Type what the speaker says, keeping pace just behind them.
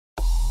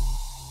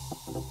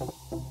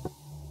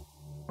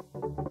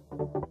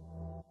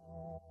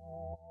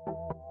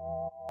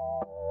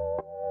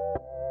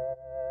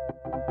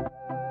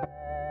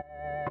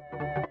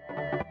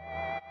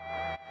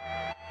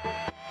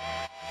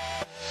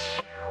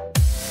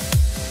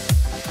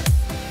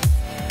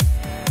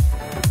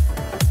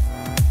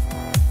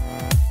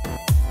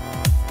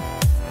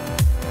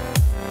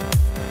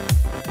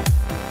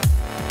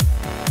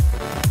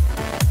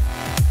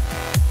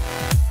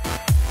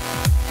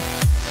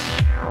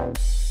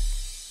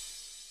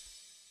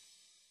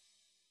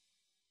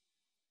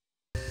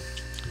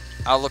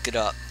I'll look it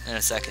up in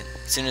a second.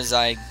 As soon as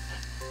I...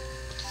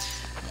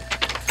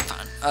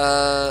 Fine.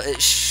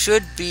 It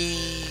should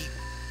be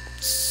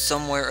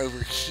somewhere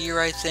over here,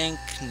 I think.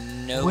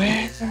 No.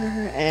 Where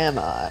am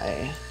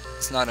I?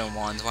 It's not in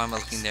wands. Why am I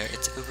looking there?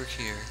 It's over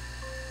here.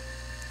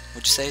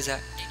 What'd you say, is that?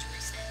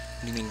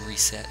 What do you mean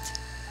reset?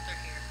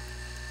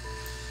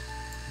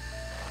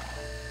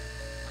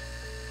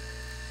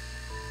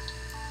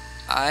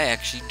 I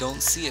actually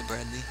don't see it,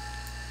 Bradley.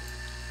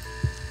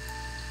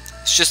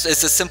 It's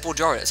a simple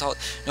jar. That's all.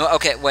 No,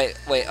 okay, wait.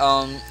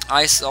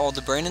 I saw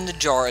the brain in the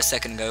jar a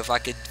second ago. If I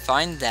could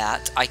find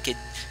that, I could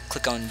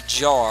click on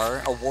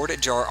jar, award it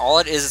jar. All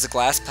it is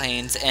glass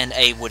panes and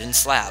a wooden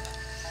slab.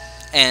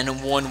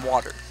 And 1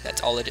 water.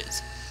 That's all it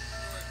is.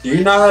 Do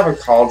you not have a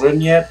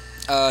cauldron yet?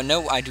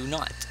 No, I do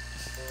not.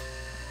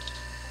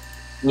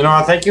 You know,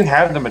 I think you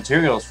have the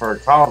materials for a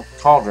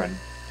cauldron.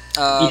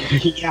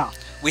 Yeah.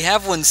 We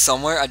have one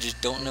somewhere, I just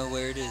don't know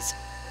where it is.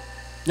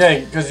 Yeah,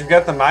 because you've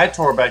got the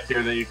nitor back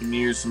here that you can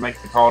use to make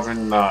the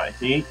cauldron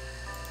heat.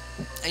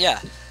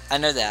 Yeah, I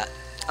know that.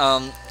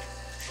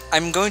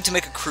 I'm going to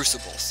make a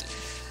crucible soon.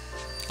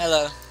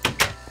 Hello.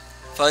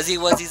 Fuzzy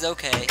Wuzzy's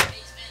okay.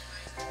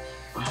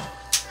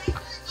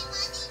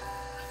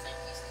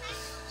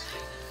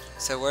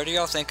 So where do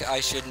y'all think I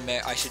should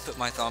put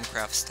my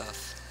thaumcraft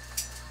stuff?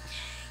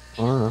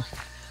 I don't know.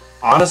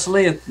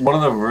 Honestly, it's one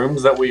of the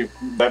rooms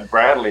that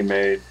Bradley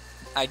made.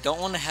 I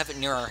don't want to have it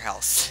near our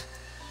house.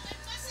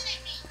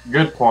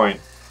 Good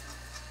point.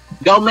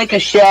 Go make a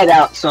shed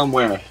out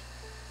somewhere.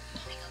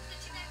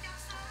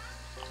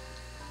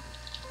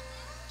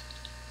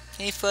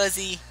 Hey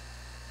Fuzzy.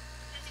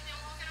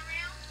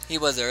 He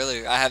was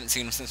earlier. I haven't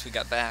seen him since we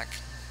got back.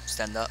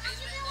 Stand up.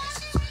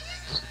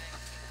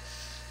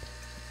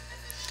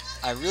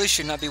 I really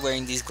should not be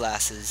wearing these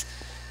glasses.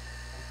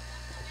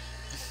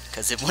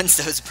 Because if once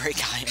those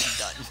break, I am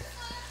done.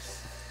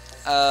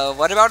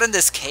 What about in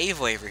this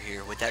cave over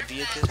here? Would that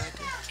be a good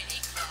idea?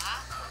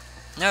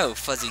 No,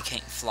 Fuzzy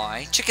can't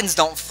fly. Chickens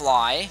don't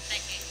fly.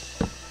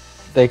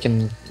 They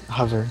can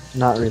hover.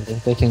 Not really.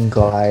 They can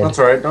glide. That's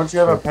right. Don't you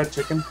have a pet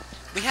chicken?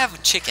 We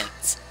have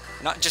chickens.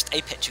 Not just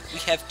a pet chicken. We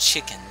have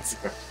chickens.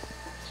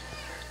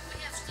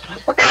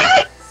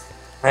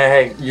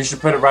 Hey, you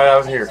should put it right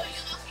out here.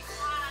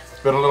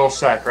 Build a little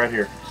shack right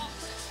here.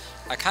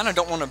 I kind of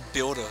don't want to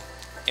build a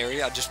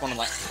area. I just want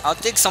to I'll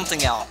dig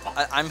something out.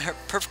 I'm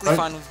perfectly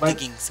fine with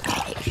digging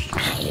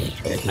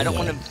something. I don't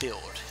want to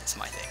build. It's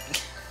my thing.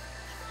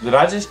 Did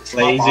I just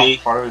chop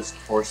off part of his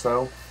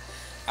torso?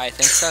 I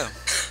think so.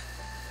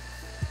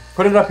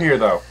 Put it up here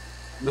though.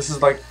 This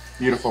is like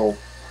beautiful.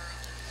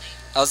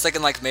 I was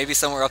thinking like maybe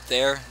somewhere up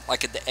there,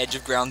 like at the edge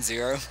of ground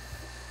zero.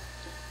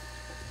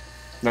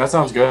 That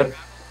sounds good.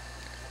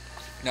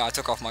 No, I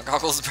took off my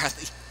goggles,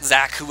 Bradley.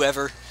 Zach,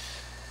 whoever.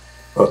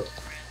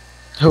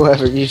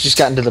 Whoever, you just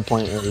gotten to the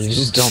point where you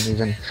just don't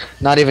even,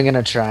 not even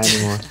gonna try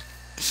anymore.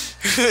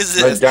 Who is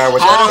this? That guy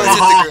with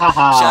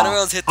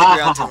Shadowell's hit the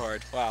ground too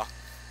hard. Wow.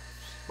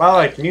 By the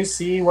way, can you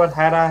see what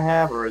hat I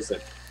have, or is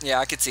it? Yeah,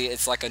 I can see it.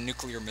 It's like a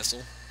nuclear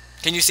missile.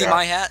 Can you see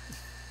my hat?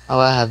 Oh,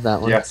 I have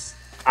that one. Yes.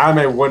 I'm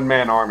a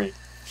one-man army.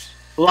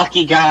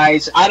 Lucky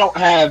guys, I don't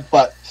have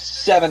but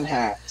 7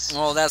 hats.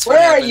 Well, that's what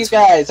Where are happens you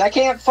guys? I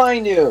can't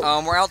find you.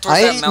 We're out towards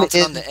that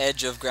mountain on the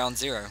edge of ground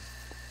zero.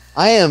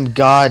 I am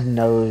God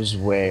knows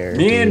where.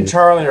 Me and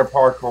Charlie are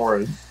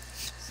parkouring.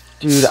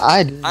 Dude,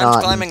 I'm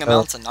climbing a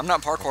mountain. I'm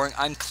not parkouring.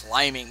 I'm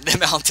climbing the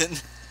mountain.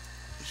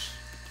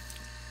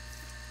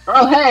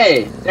 Oh,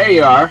 hey! There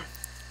you are.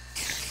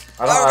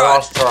 I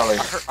lost Charlie.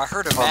 I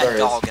heard a mad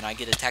dog and I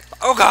get attacked by...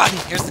 Oh god!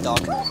 Here's the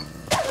dog.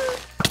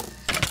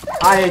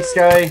 Hi,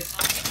 Skelly.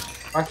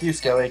 Fuck you,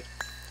 Skelly.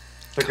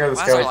 Took care of the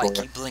Why Skelly does for light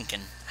me. keep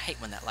blinking? I hate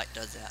when that light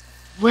does that.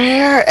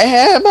 Where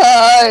am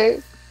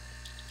I?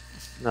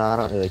 No, I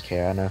don't really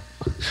care. I know.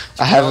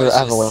 I have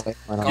a way.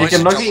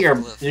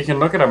 You can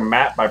look at a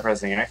map by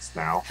pressing X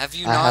now. Have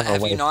you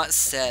not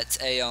set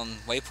a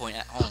waypoint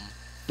at home?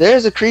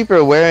 There's a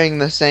creeper wearing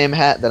the same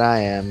hat that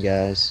I am,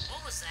 guys.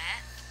 What was that?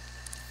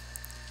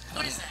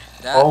 What is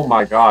that? Oh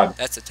my god.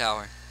 That's a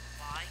tower.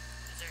 Why?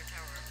 Is there a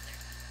tower over there?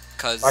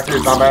 Cause Fuck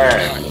your dumb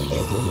ass.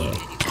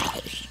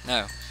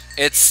 no,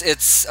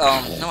 it's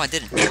no, I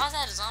didn't. How's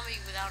that a zombie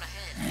without a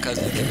head? Cause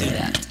we can do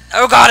that.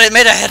 Oh god, it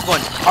made a head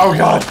one. Oh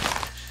god.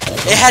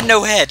 It had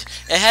no head.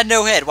 It had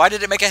no head. Why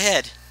did it make a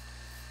head?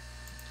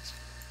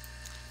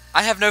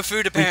 I have no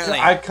food apparently.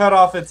 I cut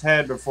off its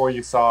head before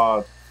you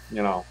saw,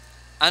 you know.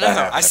 I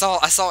know. I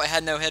saw it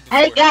had no head before.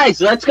 Hey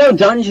guys, let's go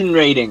dungeon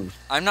raiding.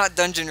 I'm not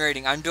dungeon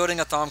raiding. I'm building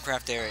a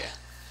thaumcraft area.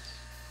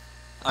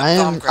 I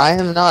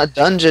am not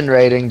dungeon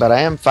raiding, but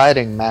I am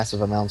fighting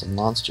massive amounts of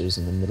monsters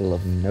in the middle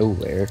of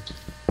nowhere.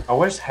 I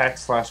wish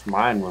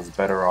hack/mine was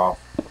better off.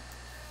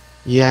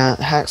 Yeah,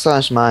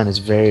 hack/mine is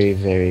very,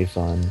 very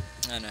fun.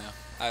 I know.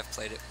 I've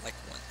played it like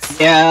once.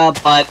 Yeah,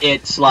 but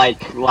it's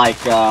like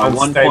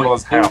unstable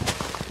as hell.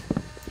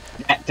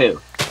 That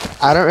too.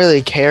 I don't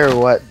really care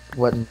what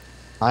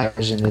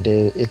version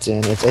it's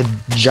in. It's a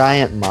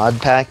giant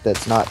mod pack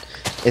that's not.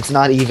 It's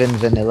not even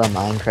vanilla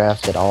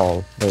Minecraft at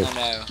all. But I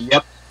know.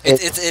 Yep.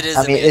 It is.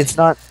 I mean, it's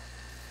not.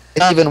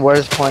 It's even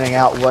worth pointing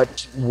out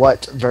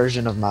what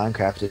version of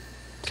Minecraft it's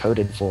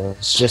coded for.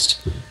 It's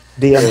just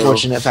the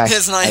unfortunate fact.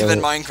 It's not even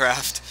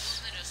Minecraft.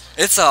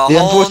 It's a The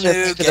whole unfortunate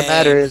new fact game. of the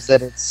matter is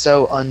that it's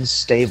so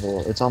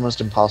unstable. It's almost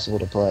impossible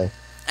to play.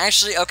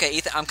 Actually, okay,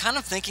 Ethan, I'm kind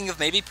of thinking of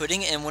maybe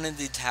putting it in one of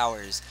the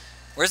towers.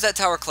 Where's that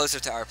tower closer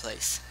to our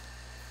place?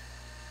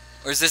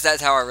 Or is that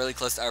tower really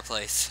close to our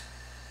place?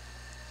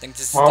 I think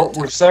this is Well,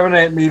 we're 7 to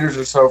 8 meters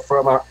or so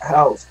from our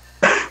house.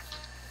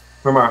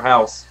 From our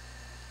house.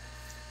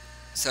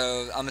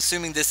 So I'm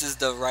assuming this is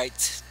the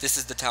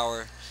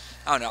tower.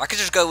 I don't know. I could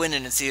just go in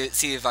and see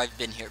if I've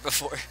been here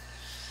before.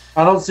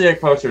 I don't see a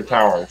closer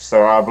tower,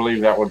 so I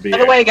believe that would be By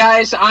it. the way,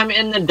 guys, I'm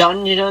in the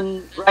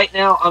dungeon right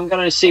now. I'm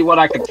gonna see what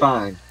I can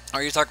find.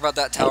 Are you talking about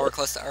that tower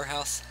close to our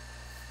house?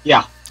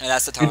 Yeah. And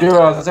that's the tower. You do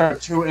realize there are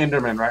 2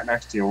 Endermen right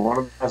next to you. One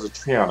of them has a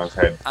tree on his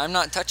head. I'm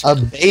not touching A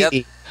them. baby.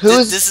 Yep.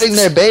 Who's This letting is-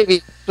 their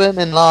baby swim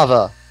in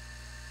lava?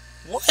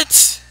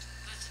 What?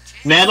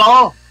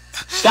 Metal,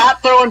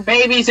 stop throwing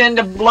babies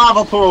into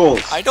lava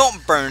pools. I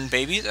don't burn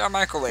babies. I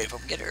microwave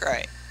them. Get it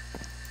right.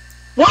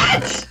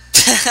 What?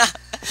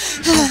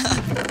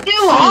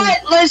 You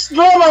heartless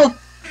little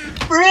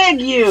frig,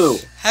 you!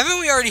 Haven't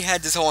we already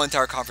had this whole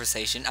entire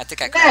conversation? I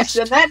think I Yes, crashed.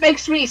 and that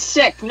makes me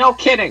sick. No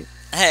kidding.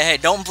 Hey,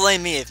 don't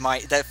blame me if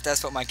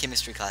that's what my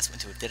chemistry class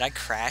went to. Did I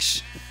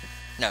crash?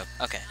 No.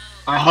 Okay.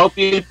 I hope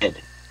you did.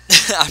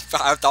 I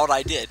thought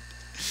I did.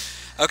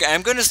 Okay,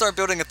 I'm going to start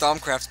building a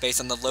thaumcraft base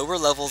on the lower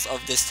levels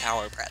of this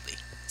tower, Bradley.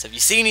 So if you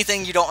see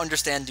anything you don't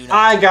understand, do not.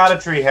 I got a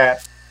tree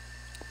hat.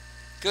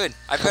 Good.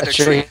 I've got a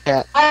tree.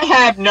 Hat. I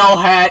have no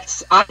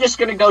hats. I'm just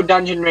gonna go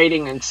dungeon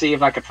raiding and see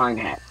if I can find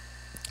hats.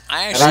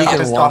 I And actually I can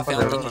haven't walk found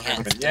with any the hats.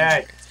 Enderman.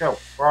 Yay, let's go.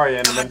 Where are you,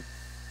 Enderman?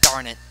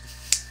 Darn it.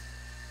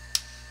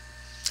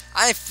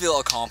 I feel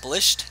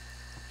accomplished.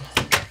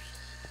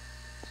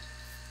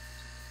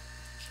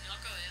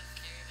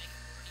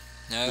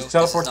 No. Just this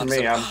teleport is to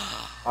not me.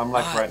 so- I'm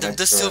like right the next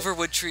to it.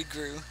 silverwood tree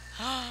grew.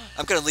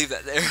 I'm gonna leave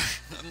that there.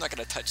 I'm not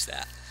gonna touch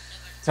that.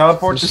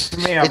 Teleport to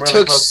me. I'm It really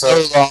took close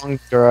so to long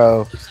to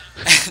grow.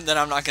 And then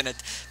I'm not gonna.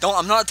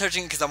 I'm not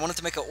touching it because I wanted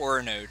to make an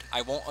ore node.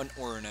 I want an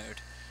ore node.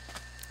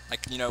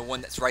 Like, you know,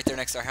 one that's right there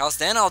next to our house.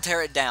 Then I'll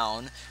tear it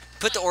down,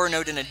 put the ore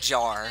node in a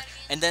jar,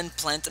 and then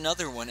plant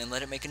another one and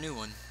let it make a new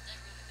one.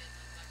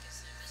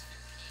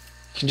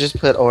 You can just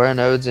put aura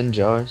nodes in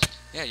jars.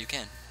 Yeah, you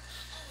can.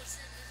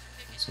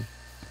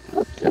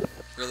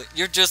 Really?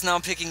 You're just now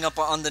picking up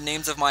on the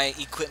names of my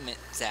equipment,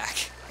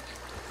 Zach.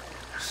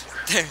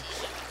 There.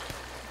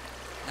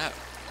 No.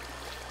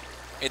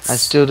 It's. I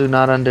still do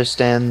not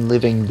understand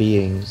living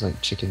beings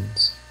like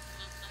chickens.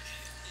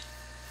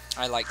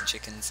 I like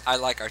chickens. I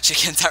like our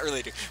chickens. I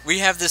really do. We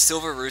have this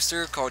silver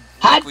rooster called.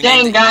 Hot we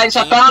dang, named it guys!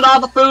 I Eugene. found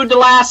all the food to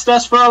last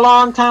us for a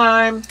long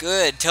time.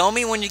 Good. Tell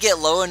me when you get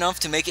low enough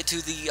to make it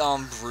to the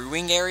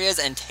brewing areas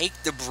and take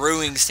the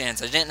brewing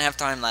stands. I didn't have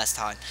time last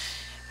time.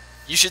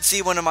 You should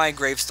see one of my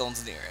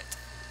gravestones near it.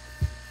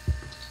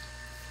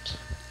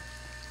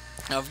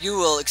 Now, if you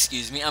will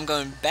excuse me, I'm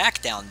going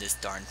back down this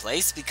darn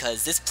place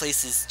because this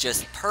place is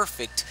just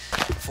perfect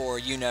for,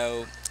 you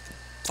know,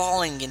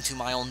 falling into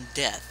my own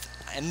death.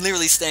 I'm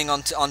literally staying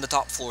on the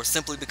top floor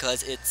simply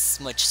because it's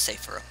much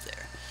safer up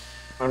there.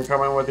 I'm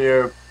coming with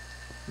you.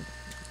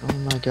 Oh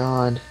my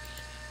god.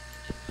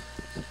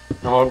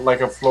 I'm on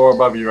like a floor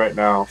above you right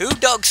now. Who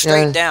dug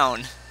straight Yeah.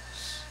 down?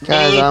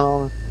 Guys, Me? I'm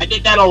on. I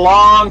did that a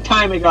long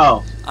time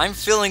ago. I'm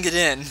filling it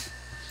in.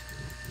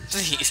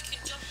 Please.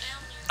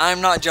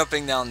 I'm not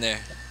jumping down there.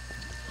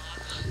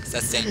 'Cause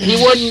that's dangerous.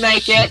 He wouldn't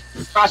make it.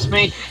 Trust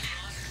me.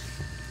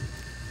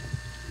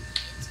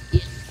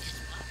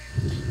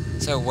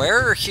 So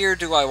where here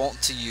do I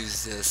want to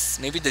use this?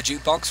 Maybe the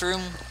jukebox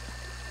room?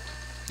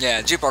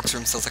 Yeah, jukebox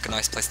room feels like a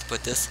nice place to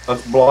put this.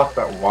 Let's block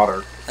that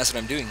water. That's what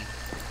I'm doing.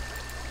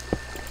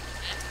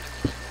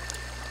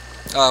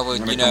 Oh, well, I'm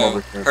gonna you come know,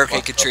 over here and Hurricane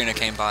block that Katrina water.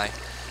 came by.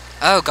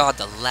 Oh god,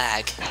 the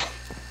lag.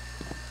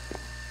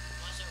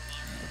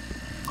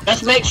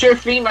 Let's make sure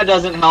FEMA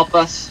doesn't help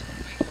us.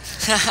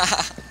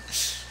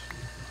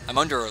 I'm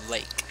under a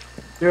lake.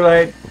 Too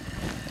late.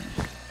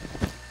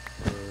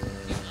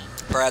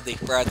 Bradley,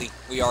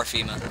 we are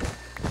FEMA.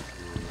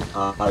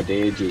 Oh,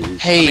 did you?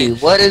 Hey, I mean,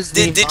 what is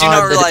the Did you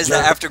mod not realize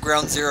that that after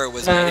Ground Zero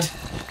was Nah. made?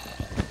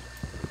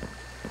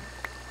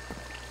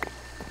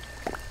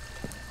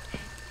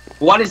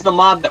 What is the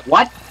mod that?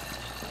 What?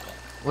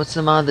 What's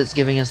the mod that's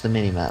giving us the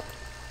minimap?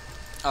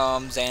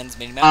 Zan's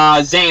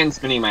minimap. Zan's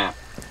minimap.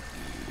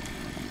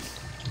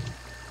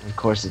 Of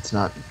course, it's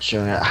not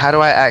showing it. How do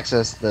I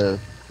access the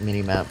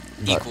minimap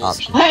Equals.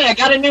 option? Hey, I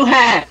got a new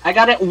hat. I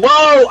got it.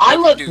 Whoa! I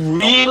look Dude, don't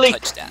really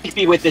touch that.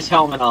 creepy with this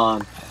helmet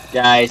on,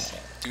 guys.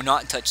 Do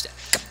not touch that.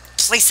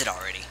 Place it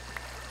already.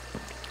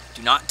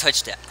 Do not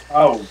touch that.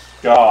 Oh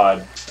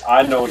God,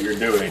 I know what you're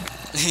doing.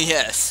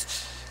 Yes.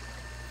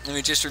 Let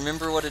me just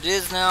remember what it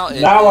is now.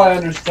 Now I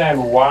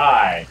understand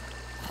why.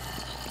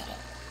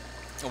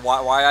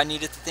 Why I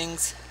needed the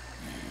things?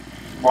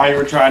 Why you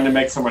were trying to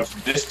make so much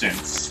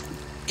distance.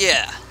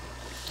 Yeah.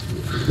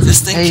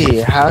 This thing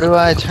Hey, how do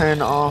I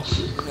turn off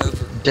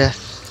over. death?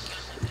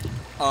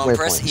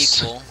 Press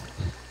waypoints. equal.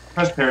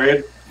 Press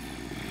period.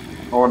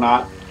 Or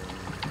not.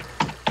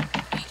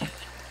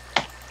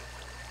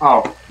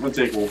 Oh, that's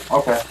equal.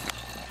 Okay.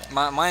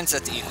 Mine's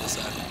set to equal,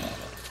 so.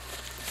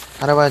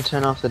 How do I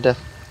turn off the death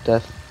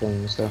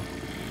things though?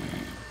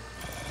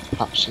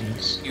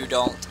 Options. You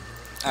don't.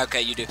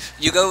 Okay, you do.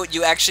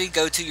 You actually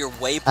go to your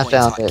waypoints I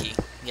found hotkey.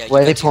 it. Yeah, you go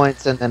to-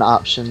 Waypoints and then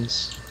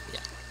options. Yeah.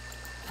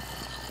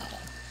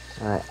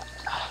 Alright.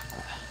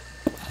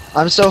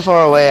 I'm so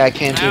far away I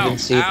can't Ow, even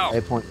see ow.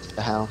 the waypoint to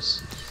the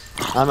house.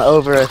 I'm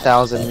over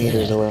 1,000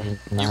 meters away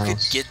from the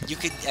house. You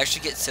could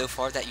actually get so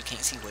far that you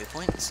can't see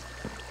waypoints.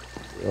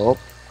 Yup.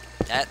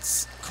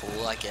 That's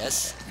cool, I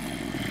guess.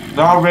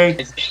 Zombie.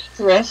 It's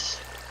dangerous.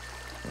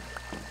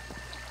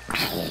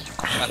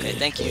 Okay,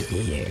 thank you.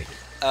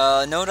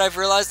 Know what I've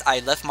realized? I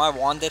left my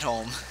wand at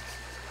home.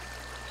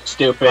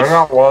 Stupid. I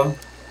got one.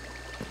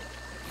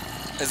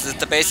 Is it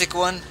the basic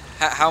one?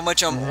 How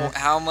much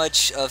how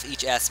much of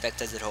each aspect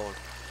does it hold?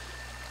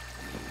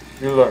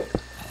 You look.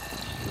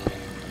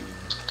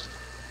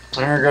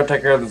 I'm gonna go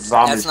take care of the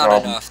zombie That's not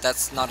problem. enough.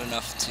 That's not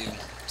enough to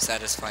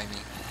satisfy me.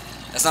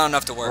 That's not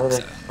enough to Where work.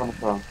 did So. it come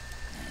from?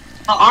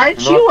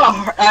 Aren't you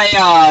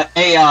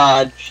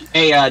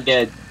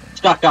dead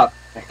stuck up?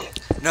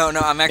 No,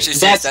 I'm actually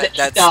serious. That's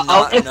if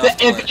not enough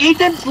to if work.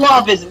 Ethan's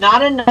love is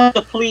not enough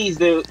to please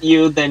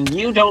you, then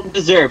you don't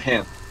deserve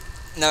him.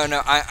 No,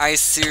 I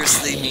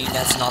seriously mean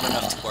that's not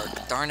enough to work.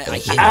 Darn it, I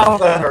hit Ow, you.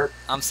 that hurt.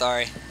 I'm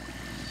sorry.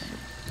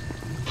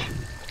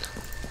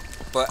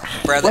 But,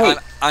 brother, Wait.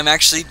 I'm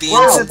actually being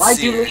Whoa, why'd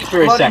you sincere. leave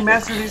for a Bloody second?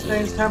 mess are these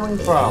things coming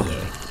from?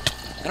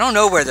 I don't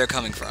know where they're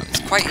coming from. It's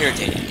quite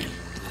irritating me.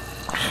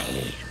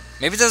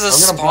 Maybe there's a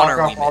I'm gonna block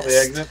spawner off all we the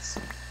missed. exits.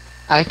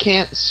 I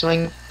can't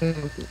swing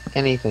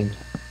anything.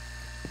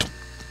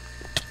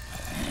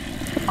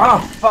 Oh,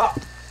 fuck.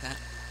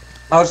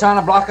 I was trying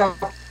to block off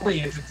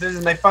the entrances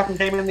and they fucking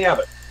came in the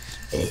other.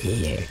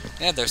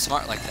 Yeah, they're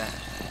smart like that.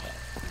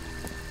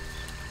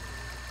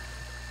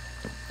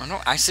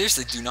 I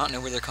seriously do not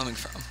know where they're coming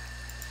from.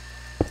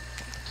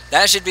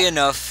 That should be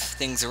enough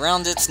things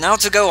around it. Now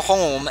to go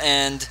home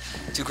and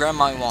to grab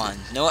my wand.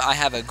 No, I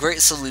have a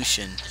great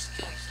solution.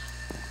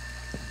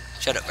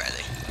 Shut up,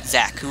 Bradley.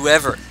 Zach,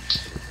 whoever.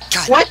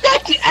 God. What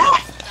that?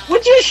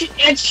 Would you?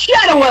 It's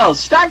Shadow Wells.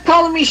 Start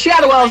calling me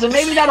Shadow Wells, and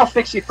maybe that'll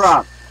fix your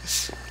problem.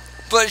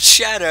 But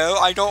Shadow,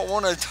 I don't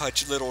want to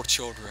touch little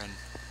children.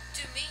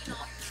 To me, all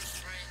your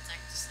friends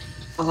act the same.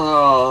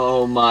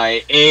 Oh,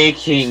 my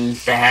aching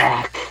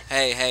back.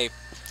 Hey,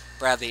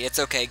 Bradley, it's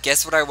okay.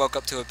 Guess what I woke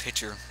up to a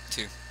picture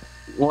to?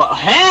 Well,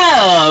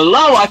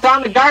 hello! I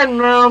found the garden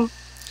room.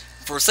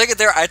 For a second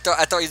there, I thought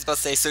he was about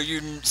to say, so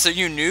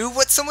you knew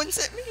what someone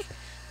sent me?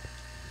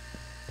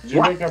 Did you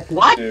What? wake up to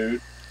What?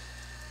 dude?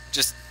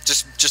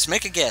 Just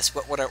make a guess.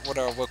 What I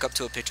woke up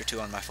to a picture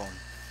to on my phone?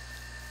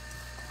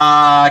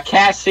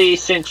 Cassie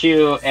sent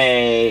you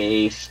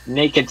a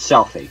naked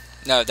selfie.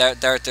 No,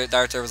 that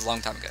was a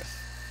long time ago.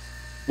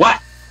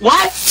 What?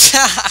 What?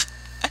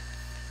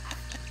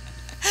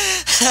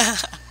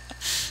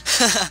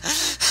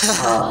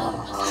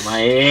 Oh, my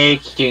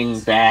aching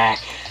back.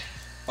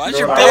 Why is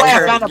your By By the way,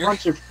 back I found a hurting?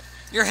 bunch of.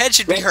 Your head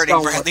should be Thanks, hurting,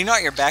 don't Bradley,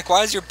 not your back.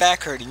 Why is your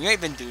back hurting? You ain't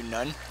been doing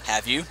none,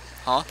 have you?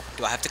 Huh?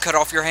 Do I have to cut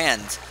off your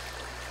hands?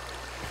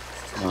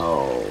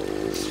 Oh,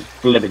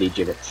 flibbity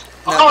gibbets.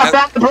 No, Oh, I no.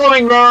 found the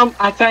brewing room,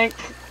 I think.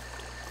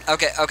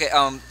 Okay,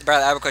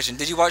 Bradley, I have a question.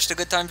 Did you watch the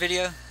Good Time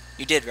video?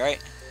 You did, right?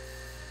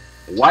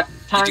 What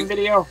time you-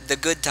 video? The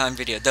Good Time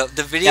video. The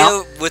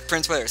video with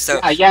Prince Willer. So,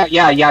 Yeah.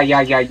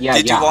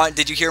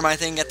 did you hear my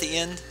thing at the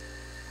end?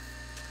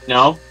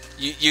 No?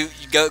 You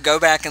go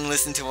back and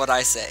listen to what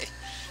I say.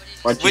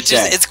 What'd you Which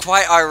say? is, it's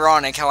quite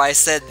ironic how I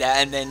said that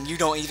and then you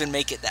don't even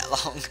make it that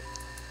long.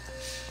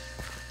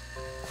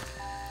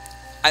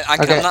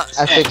 Okay, I'm not,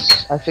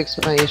 I fixed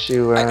my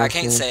issue where I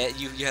can't say it.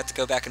 You have to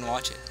go back and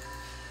watch it.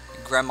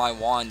 Grab my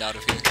wand out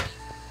of here.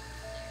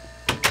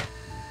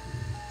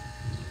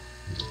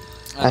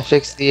 I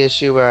fixed the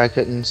issue where I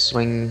couldn't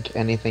swing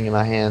anything in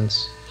my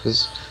hands.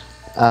 Because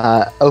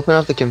open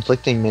up the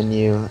conflicting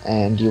menu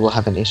and you will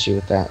have an issue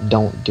with that.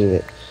 Don't do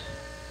it.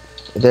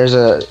 There's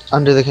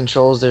under the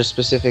controls. There's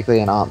specifically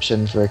an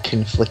option for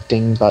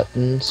conflicting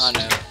buttons. I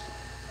know.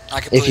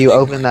 If you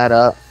open that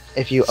up,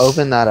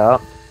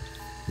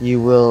 you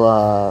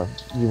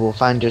will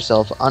find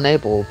yourself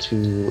unable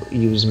to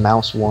use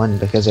mouse 1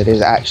 because it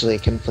is actually a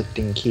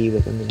conflicting key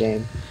within the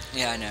game.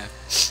 Yeah, I know.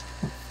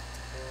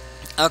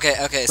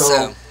 Okay, so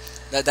So-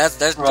 that's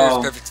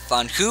perfect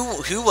fun.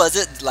 Who was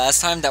it last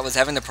time that was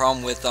having the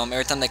problem with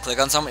every time they click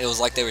on something, it was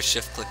like they were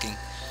shift clicking?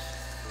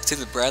 It's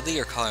either Bradley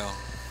or Kyle.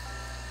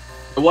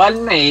 It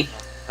wasn't me.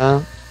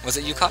 Huh? Was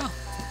it you, Kyle?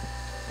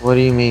 What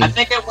do you mean? I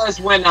think it was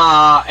when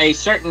a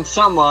certain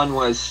someone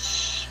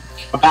was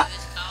about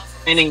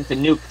planning to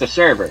nuke the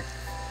server.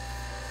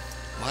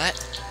 What?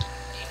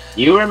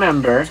 You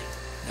remember?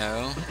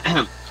 No.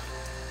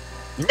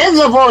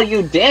 Visible,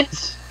 you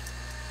dicks!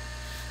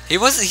 He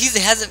wasn't. He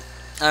hasn't.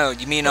 Oh,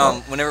 you mean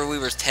whenever we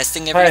were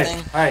testing Hey,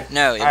 everything? hey.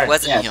 No, it hey,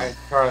 wasn't yeah, him. Hey,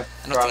 Charlie,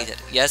 I don't think he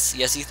did.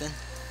 Yes, Ethan.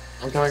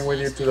 I'm coming with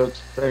you to the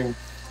thing.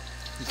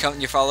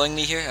 You're following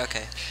me here?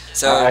 Okay.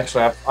 So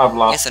Actually, I've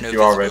lost Yes, I know you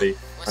visible. already.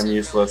 I'm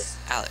useless.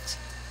 Alex.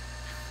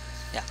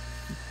 Yeah.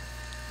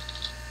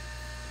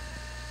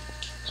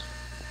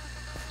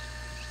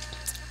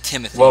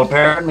 Timothy. Well,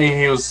 apparently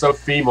he was so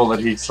feeble that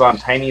he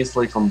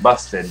spontaneously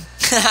combusted.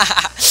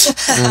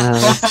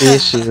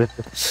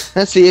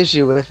 That's the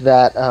issue with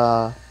that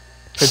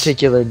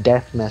particular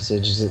death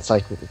message. Is it's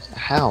like,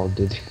 how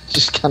did it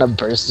just kind of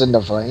burst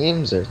into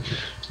flames, or?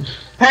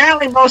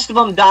 Apparently, most of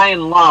them die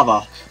in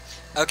lava.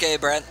 Okay,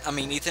 Brad. I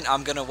mean, Ethan.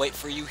 I'm gonna wait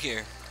for you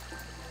here.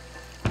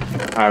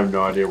 I have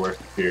no idea where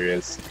Fear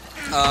is.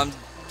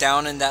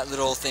 Down in that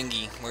little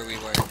thingy where we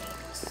were.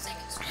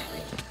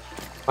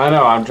 I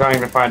know. I'm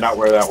trying to find out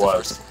where that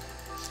was.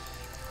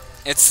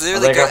 It's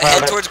literally I found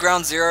head it. towards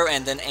ground zero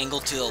and then angle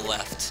to the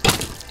left.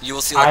 You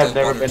will see. I Like have a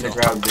never water been to trail.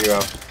 Ground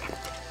Zero.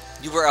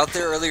 You were out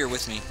there earlier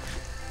with me.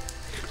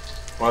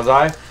 Was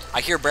I?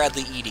 I hear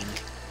Bradley eating.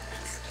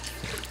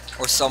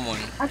 Or someone.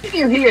 How did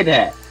you hear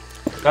that?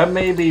 That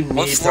may be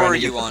What me floor trying are to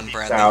get you the on, teeth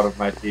Bradley? out of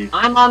my teeth.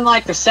 I'm on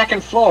like the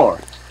second floor.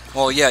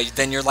 Well, yeah.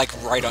 Then you're like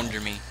right under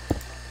me.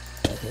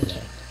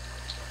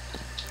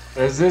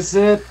 Is this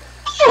it?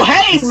 Oh,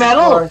 hey,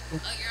 Metal!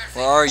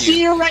 Where are I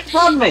see you? you right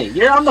above me.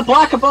 You're on the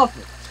block above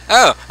me.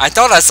 Oh, I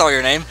thought I saw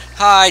your name.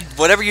 Hi.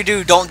 Whatever you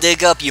do, don't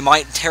dig up. You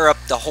might tear up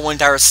the whole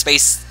entire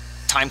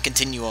space-time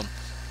continuum.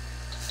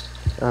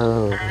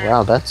 Oh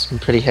wow, that's some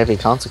pretty heavy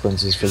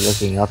consequences for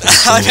looking up. And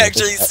I'm seeing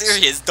actually that.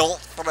 serious. Don't,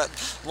 for the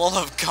love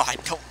of God,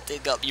 don't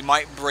dig up. You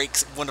might break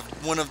one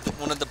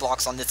of the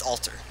blocks on this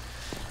altar.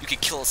 You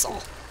could kill us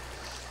all.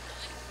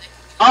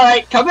 All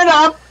right, coming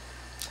up.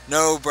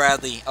 No,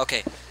 Bradley.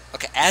 Okay.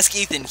 Ask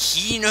Ethan.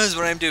 He knows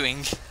what I'm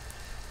doing.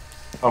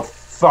 Oh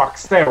fuck!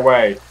 Stay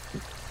away.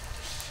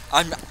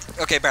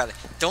 Okay, Bradley.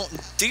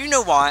 Do you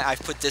know why I've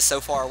put this so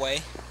far away?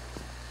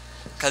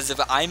 Because if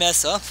I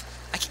mess up,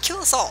 I can kill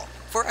us all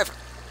forever.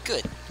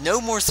 Good. No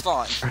more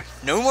spawn.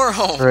 No more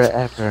home.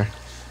 Forever.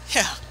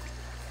 Yeah.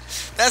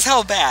 That's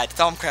how bad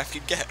thaumcraft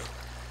could go.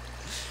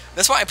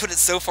 That's why I put it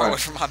so far away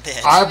from my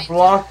bed. I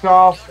blocked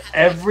off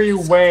every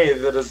way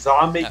that a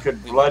zombie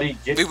could bloody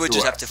get We would to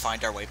just us. have to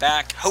find our way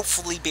back,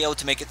 hopefully be able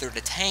to make it through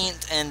the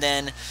taint, and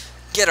then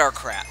get our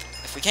crap.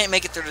 If we can't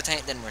make it through the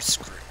taint, then we're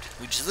screwed.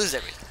 We just lose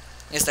everything.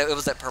 Yes, it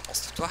was that purple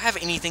stuff. Do I have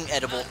anything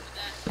edible?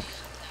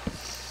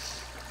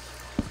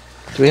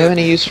 Do we have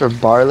any use for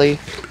barley?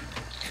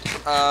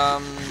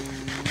 Holy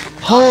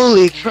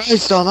Holy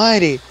Christ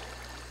Almighty!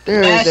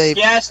 There is a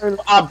Yes.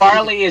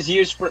 Barley is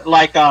used for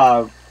like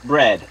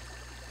bread.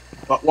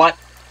 But what?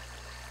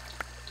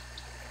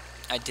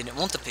 I didn't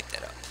want to pick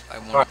that up. I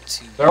wanted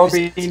to. There will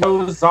use be it.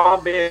 no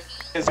zombies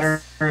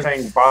or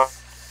anything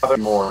bother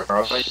more.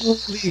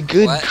 holy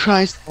good What?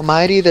 Christ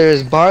Almighty! There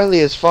is barley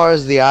as far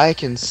as the eye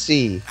can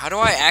see. How do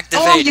I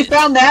activate Oh, you it?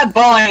 found that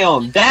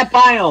biome. That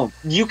biome.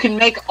 You can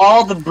make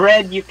all the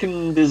bread you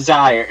can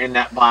desire in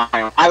that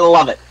biome. I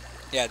love it.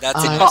 Yeah,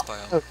 that's a I nice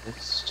biome.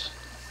 noticed.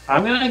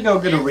 I'm gonna go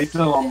get a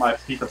refill on my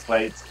pizza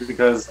plates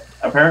because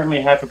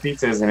apparently half a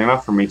pizza isn't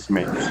enough for me to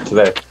make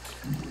today.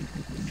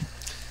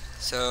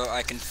 So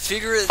I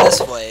configure it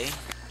this way.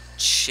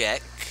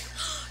 Check.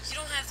 You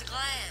don't have the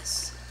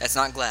glass. That's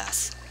not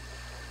glass.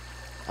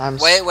 I'm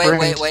Wait.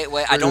 sprinting I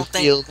through don't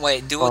think. fields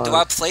Wait. of Do barley.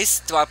 I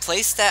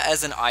place that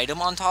as an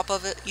item on top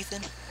of it,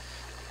 Ethan?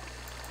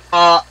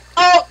 Oh,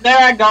 there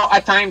I go.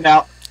 I timed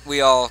out. We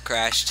all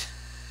crashed.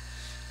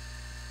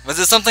 Was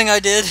it something I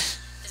did?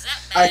 Is that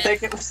bad? I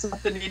think it was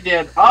something you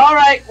did. All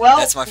right, well,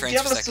 That's my friend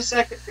give for a us a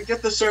second to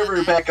get the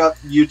server back up,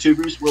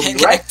 YouTubers. We'll Can't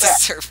be right connect the back.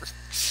 server.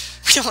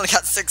 We only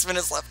got 6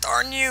 minutes left,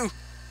 darn you! You own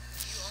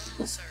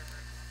the server.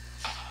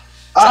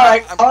 All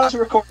right, I'm- pause the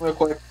recording real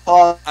quick.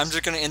 Pause. I'm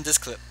just gonna end this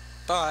clip.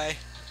 Bye.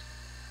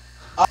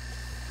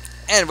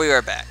 And we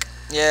are back.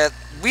 Yeah,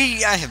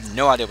 I have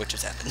no idea what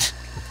just happened.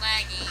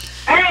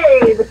 Laggy.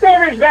 Hey, the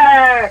server's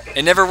back.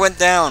 It never went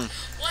down.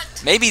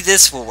 What? Maybe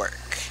this will work.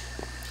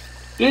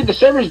 Dude, the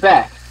server's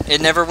back. It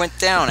never went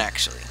down,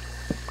 actually.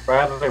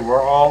 Bradley,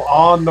 we're all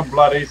on the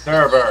bloody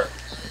server.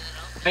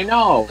 I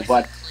know,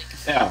 but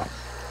yeah.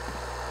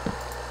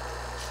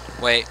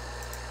 Wait.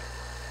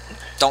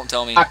 Don't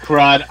tell me. Ah,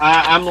 crud.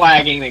 I'm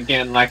lagging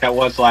again like I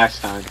was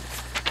last time.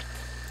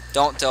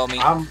 Don't tell me.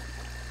 I'm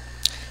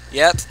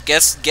Yep.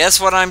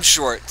 Guess what I'm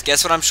short.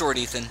 Guess what I'm short,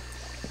 Ethan.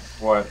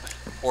 what?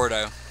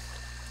 Ordo.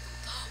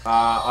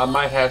 I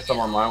might have some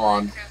on my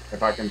lawn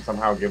if I can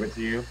somehow give it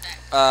to you.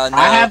 No.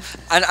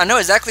 I know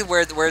exactly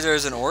where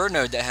there's an ore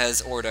node that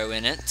has Ordo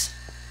in it.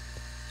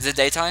 Is it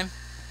daytime?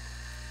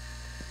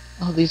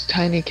 Oh, these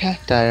tiny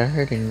cacti are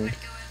hurting me,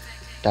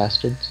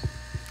 bastards.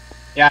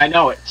 Yeah, I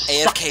know it.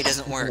 AFK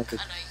doesn't work. I know you want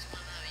to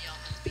know y'all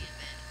have to be in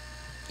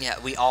bed. Yeah,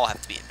 we all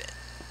have to be in bed.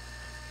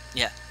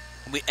 Yeah.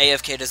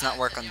 AFK does not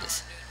work on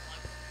this.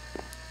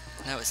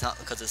 No, it's not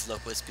because it's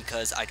local, it's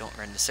because I don't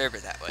run the server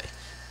that way.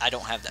 I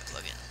don't have that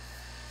plugin.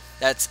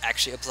 That's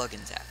actually a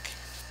plugin, Zach.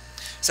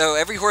 So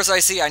every horse I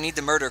see, I need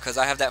to murder because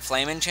I have that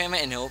flame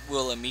enchantment, and it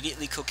will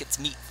immediately cook its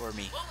meat for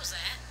me. What was that?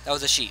 That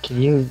was a sheep.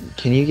 Can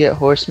you get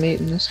horse meat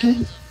in this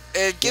game?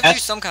 It gives you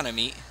Yes. some kind of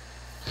meat.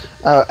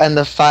 Oh, and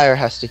the fire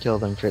has to kill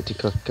them for it to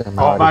cook them.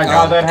 Oh my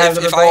God, that has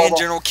if I in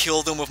general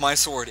kill them with my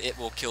sword, it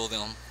will kill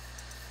them.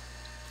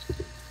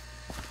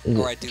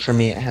 Or I do For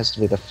me, it has to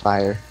be the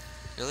fire.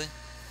 Really?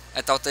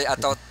 I thought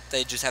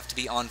they just have to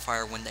be on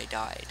fire when they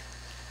died.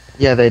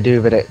 Yeah, they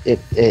do, but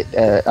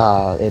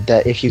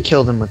if you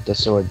kill them with the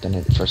sword,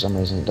 then for some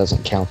reason it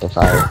doesn't count the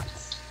fire,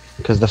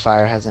 because the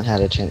fire hasn't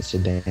had a chance to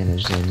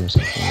damage them or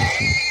something like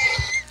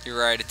that. You're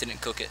right, it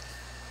didn't cook it.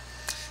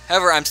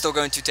 However, I'm still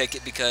going to take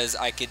it because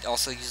I could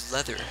also use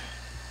leather.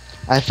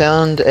 I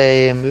found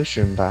a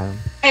mushroom biome.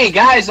 Hey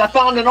guys, I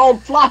found an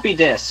old floppy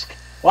disk.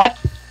 What?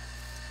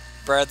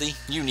 Bradley,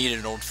 you need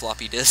an old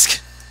floppy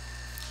disk.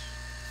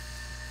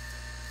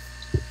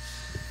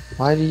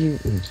 Why do you...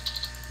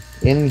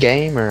 In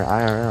game or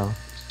IRL?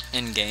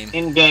 In game.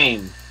 In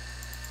game.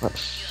 What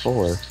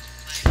for?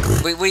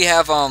 We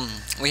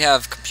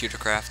have computer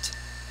craft.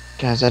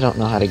 Guys, I don't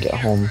know how to get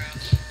home.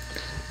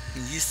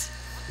 Yes.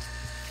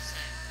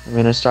 I'm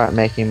gonna start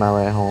making my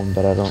way home,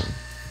 but I don't...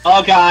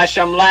 Oh gosh,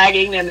 I'm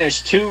lagging and there's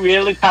 2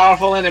 really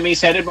powerful enemies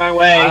headed my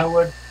way. I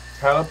would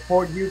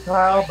teleport you,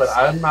 Kyle, but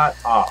I'm not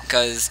off.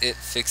 Because it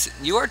fixes.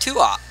 You are too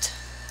opt.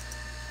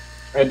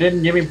 It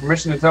didn't give me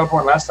permission to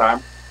teleport last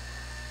time.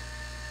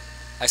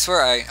 I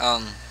swear I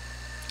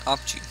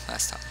opt you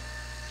last time.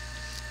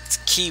 It's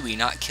kiwi,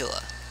 not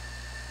killa.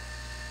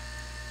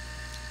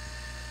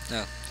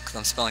 No, because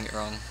I'm spelling it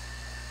wrong.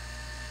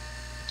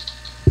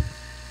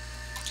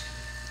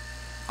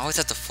 I always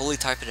have to fully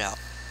type it out.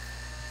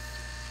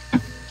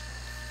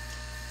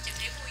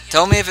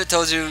 Tell me if it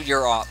tells you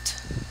you're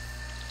opt.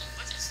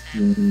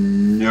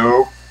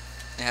 Nope.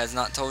 It has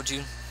not told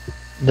you?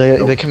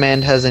 The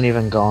command hasn't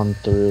even gone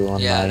through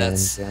on Yeah, my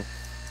that's- end.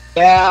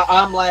 Yeah,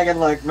 I'm lagging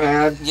like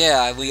mad.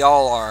 Yeah, we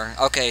all are.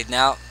 Okay,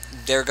 now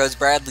there goes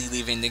Bradley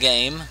leaving the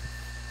game.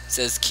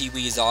 Says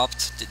kiwi's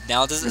opt.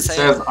 Now does it It say?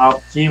 says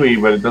off Kiwi,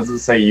 but it doesn't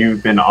say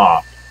you've been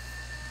off.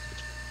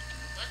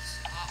 Let's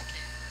opt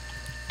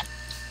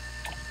it.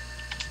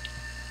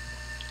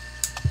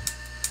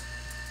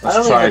 I don't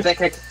Let's try. even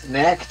think I can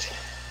connect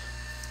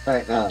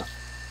right now.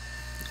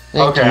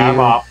 Thank Okay, you. I'm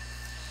off.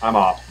 I'm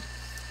off.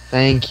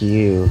 Thank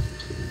you.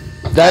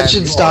 That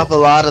should stop a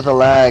lot of the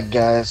lag,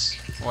 guys.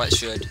 What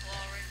should?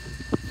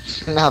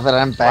 Now that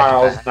I'm back.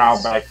 Kyle's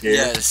now back here.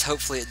 Yes,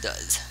 hopefully it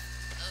does.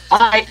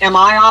 Alright, am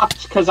I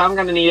opt? Because I'm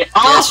gonna need it.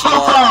 Yes, you are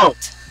Oh!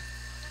 opt.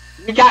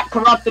 We got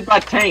corrupted by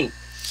Taint.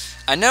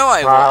 I know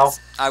I Wow. was.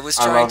 I was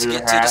I trying love to your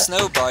get to the hat.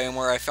 snow biome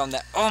where I found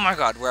that. Oh my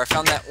god, where I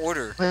found that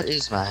order. Where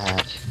is my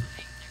hat?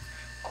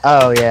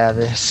 Oh yeah,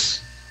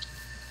 this.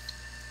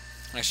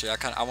 Actually,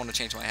 I want to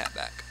change my hat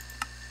back.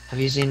 Have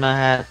you seen my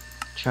hat,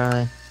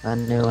 Charlie? My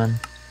new one.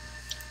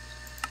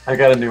 I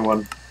got a new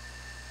one.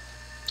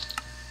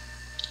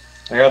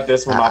 I got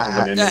this one off of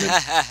an enemy.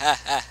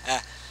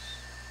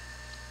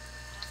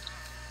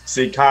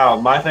 See, Kyle,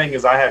 my thing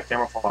is I have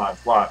camouflage.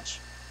 Watch.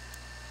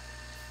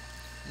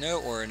 No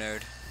ore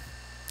node.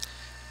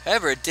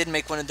 However, it did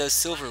make one of those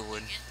silver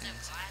wood Get them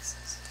things.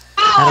 glasses.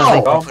 I don't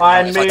think- Don't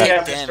mind If I me, take I'm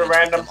damage just a with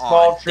random them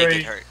small on, they tree.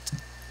 get hurt.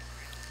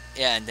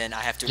 Yeah, and then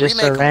I have to Just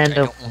remake a them, which I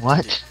random don't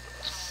want to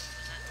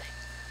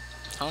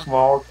what?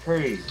 Small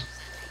tree. do.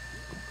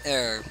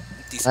 They're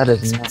That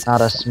is decent. not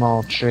a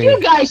small You tree.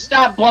 guys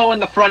stop blowing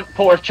the front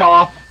porch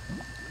off.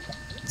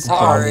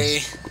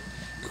 Sorry.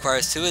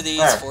 Requires 2 of these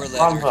There, for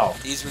thumbs leather. up.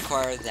 These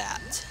require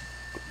that.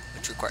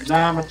 Which requires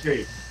Now I'm a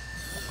tree.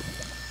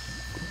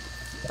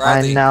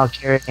 Bradley, I'm now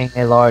carrying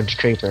a large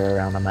creeper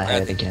around on my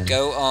head Bradley, again.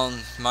 go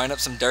mine up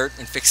some dirt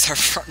and fix our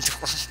front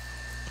door.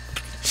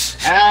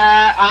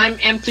 I'm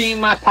emptying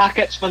my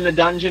pockets from the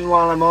dungeon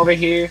while I'm over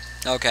here.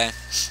 Okay.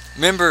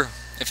 Remember,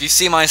 if you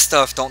see my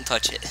stuff, don't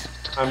touch it.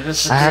 I'm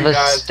just a I have tree, a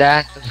guys.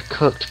 stack of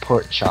cooked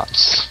pork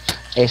chops.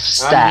 A I'm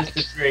stack.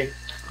 just a tree.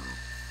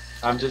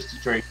 I'm just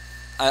a tree.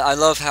 I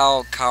love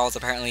how Kyle's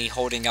apparently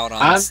holding out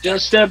on I'm stuff.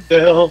 just a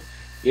bill.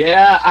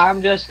 Yeah,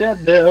 I'm just a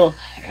bill.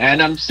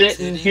 And I'm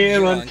sitting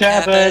here on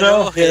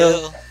Capitol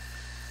Hill.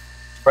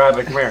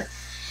 Bradley, come here.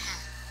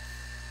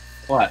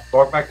 What?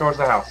 Walk back towards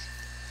the house.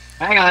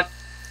 Hang on.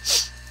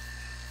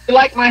 You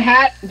like my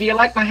hat? Do you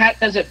like my hat?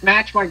 Does it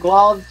match my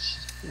gloves?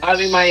 I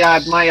mean,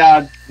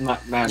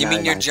 You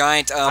mean your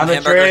giant I'm a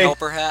hamburger tree.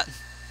 helper hat?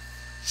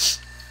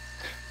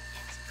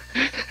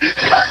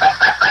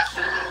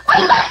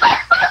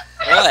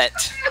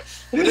 What?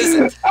 What is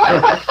it?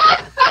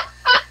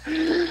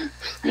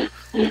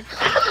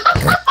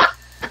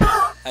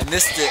 I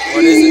missed it.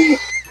 What is it?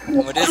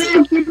 What is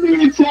it? Please give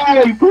me a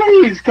time.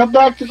 Please come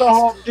back to the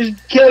home.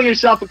 Just kill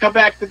yourself and come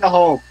back to the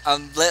home.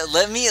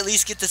 Let me at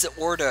least get this at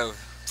Ordo,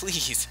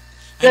 please.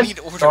 I need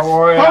order. Don't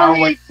worry, I'll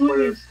Hurry, wait for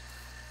you. please.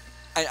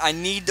 I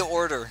need the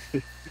order.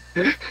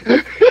 What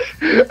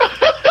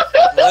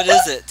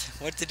is it?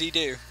 What did he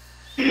do?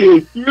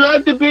 You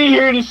have to be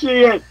here to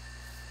see it. Is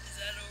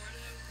that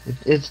Ordo?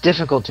 It's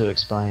difficult to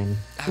explain.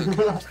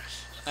 Oh,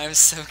 I'm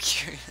so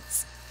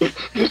curious. Where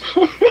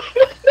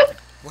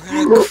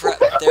the crap?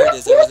 There it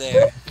is, over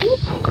there.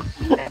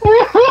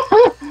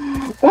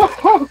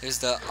 There's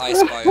the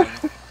ice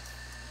biome.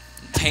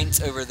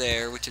 Taint's over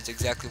there, which is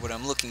exactly what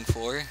I'm looking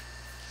for.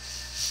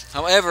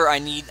 However, I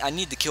need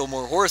to kill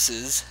more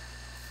horses.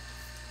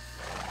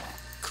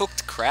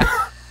 Cooked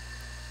crap.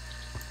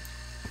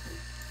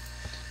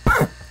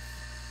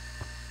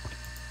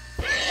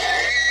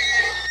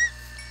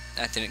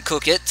 That didn't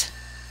cook it.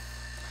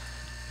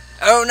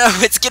 Oh no,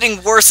 it's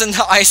getting worse in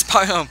the ice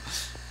biome.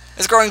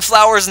 It's growing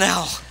flowers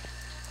now.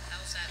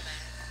 How's that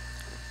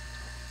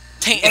bad?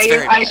 Dang, Hey, it's your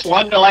very ice bad.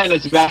 wonderland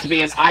is about to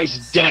be an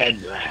ice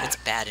dead land. It's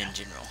bad in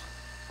general.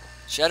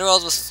 Shadow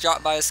Elves was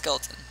shot by a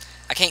skeleton.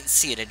 I can't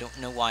see it. I don't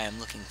know why I'm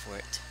looking for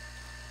it.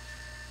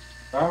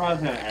 I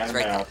imagine an It's anime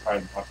right there.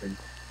 outside watching.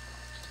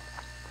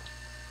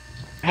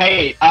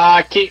 Hey,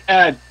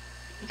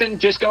 Ethan,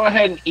 just go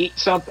ahead and eat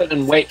something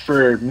and wait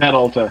for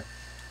Metal to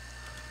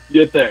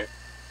get there.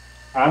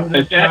 I'm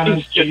just Yeah, trying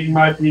he's to eat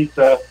my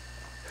pizza.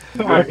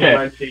 Okay.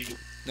 My cheese.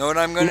 Know what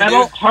I'm gonna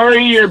Metal, do?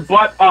 hurry your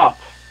butt up.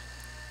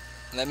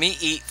 Let me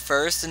eat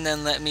first, and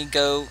then let me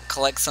go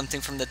collect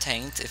something from the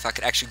taint. If I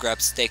could actually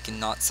grab steak and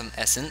not some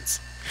essence.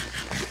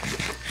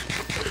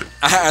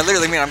 I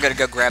literally mean I'm gonna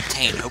go grab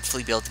taint.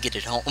 Hopefully, be able to get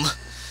it home. Looks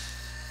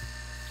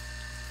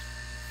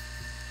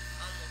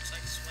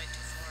like it's way too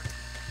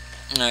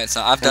far. No, it's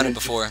not. I've done it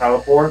before.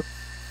 Teleport.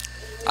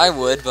 I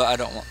would, but I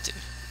don't want to.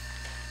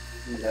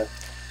 Yeah.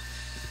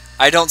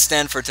 I don't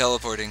stand for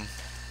teleporting.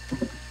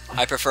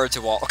 I prefer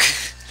to walk.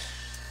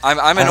 I'm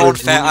an I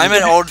was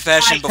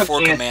old-fashioned I before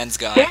command. commands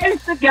guy.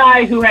 Here's the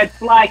guy who had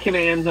fly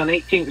commands on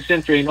 18th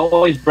century and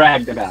always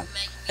bragged about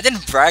it. I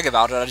didn't brag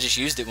about it. I just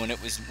used it when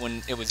it was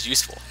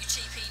useful. You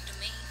TP'd to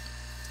me.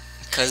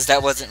 Because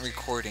that wasn't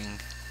recording.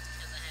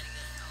 Because I had a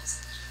good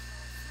house.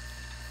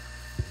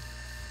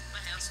 My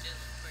house did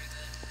look pretty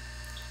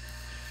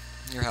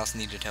good. Your house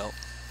needed help.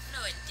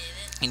 No, it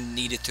didn't. It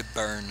needed to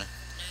burn.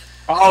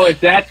 Oh, is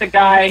that the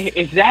guy?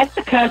 Is that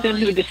the cousin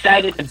who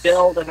decided to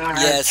build in our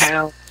Yes.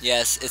 town?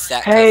 Yes, it's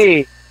that.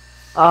 Hey,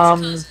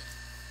 Cousin.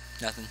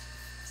 Nothing.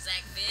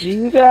 Zach do Bid.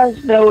 you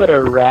guys know what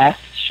a wrath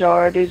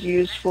shard is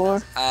used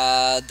for?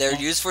 They're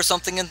used for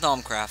something in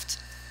thaumcraft.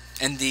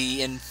 In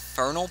the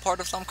infernal part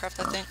of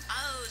thaumcraft, I think.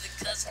 Oh,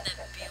 the cousin that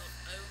built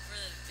over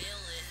the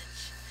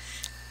village.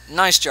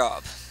 Nice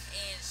job.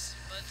 And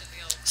both of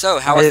y'all. So,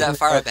 how was that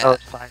fire bat?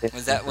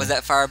 Was that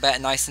that fire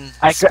bat nice and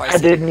I spicy?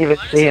 didn't even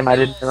see him. I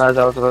didn't realize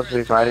I was supposed to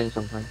be fighting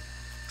something.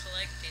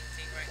 Collect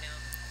anything right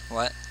now.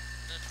 What?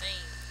 The thing.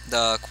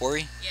 The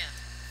quarry? Yeah.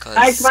 'Cause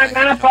Guys, my I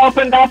map don't-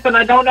 opened up and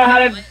I don't know how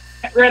to What?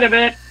 get rid of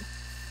it.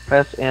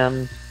 Press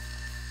M.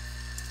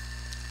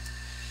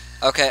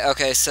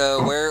 Okay,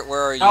 so where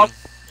are you, Oh.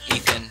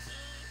 Ethan?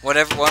 What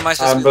am I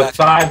supposed I'm to do back?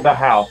 beside the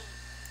house.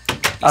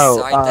 Oh,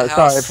 Beside the sorry.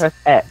 house? Press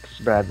X,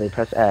 Bradley.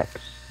 Press X.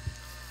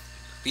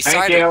 Beside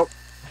Thank or you.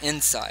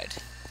 inside?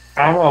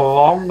 I'm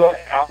along the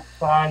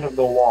outside of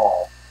the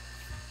wall.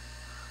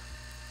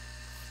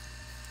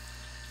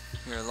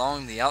 You're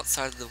along the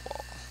outside of the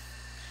wall.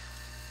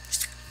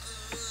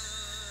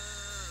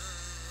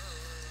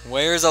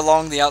 Where's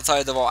along the outside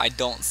of the wall? I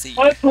don't see you.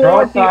 What Go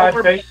toward the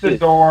outside, face the overpass?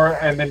 door,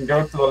 and then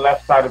go to the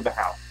left side of the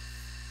house.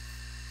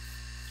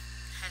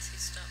 Has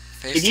his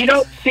stuff. If you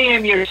don't see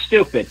him, you're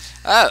stupid.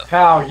 Oh,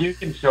 Cal, you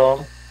can show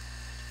him.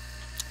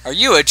 are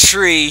you a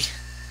tree?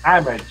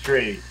 I'm a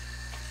tree.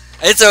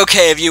 It's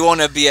okay if you want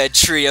to be a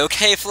tree,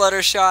 okay,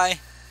 Fluttershy?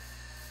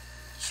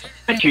 Sure.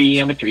 I'm a tree,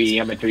 I'm a tree,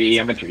 I'm a tree,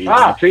 I'm a tree, I'm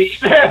Ah, a tree,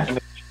 shit.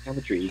 I'm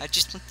a tree. I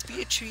just want to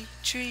be a tree,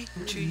 tree.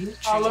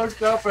 I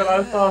looked up and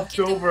I saw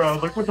silver. I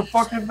was like, what the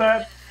fuck is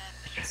that?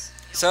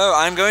 So,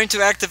 I'm going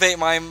to activate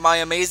my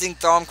amazing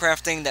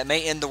thaumcrafting that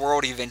may end the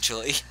world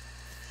eventually.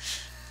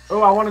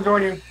 Oh, I want to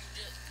join you. Or you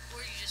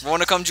just.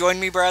 Want to come join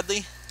me,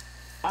 Bradley?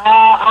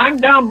 I'm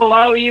down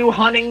below you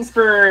hunting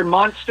for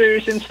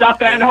monsters and stuff,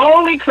 and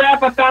holy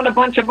crap, I found a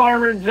bunch of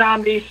armored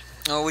zombies.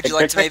 Oh, would you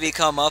like to maybe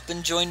come up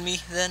and join me,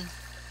 then?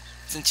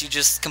 Since you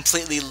just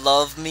completely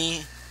love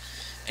me,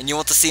 and you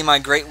want to see my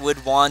great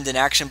wood wand in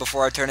action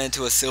before I turn it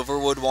into a silver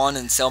wood wand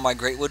and sell my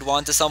great wood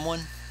wand to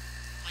someone?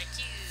 Like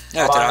you.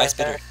 No, to the Bye. highest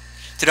bidder.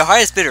 To the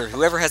highest bidder,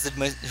 whoever has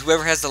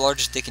the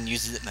largest dick and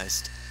uses it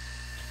most.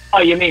 Oh,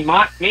 you mean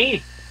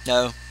me?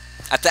 No,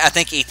 I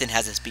think Ethan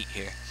has his beat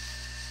here.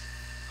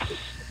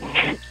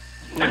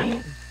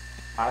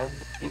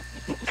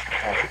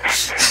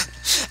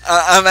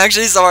 I'm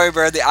actually sorry,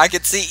 Bradley. I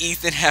could see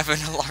Ethan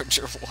having a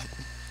larger one.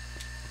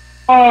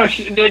 Oh,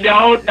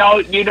 no,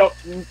 you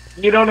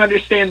don't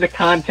understand the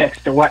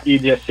context of what you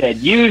just said.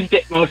 Used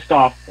it most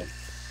often.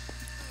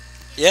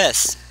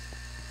 Yes.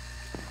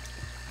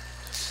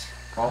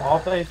 Well, all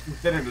things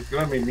considered, it's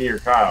going to be me or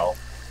Kyle.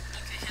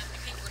 Okay, how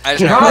many people? I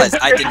just realized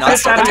I did not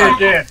start a timer.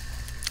 Again.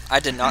 I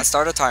did not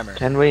start a timer.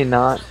 Can we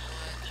not?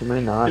 This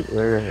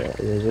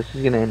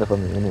is gonna end up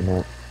on the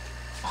internet.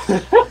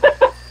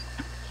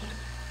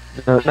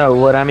 No,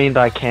 what I mean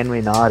by can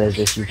we not is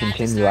if you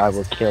continue, I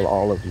will kill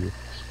all of you.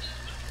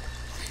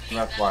 And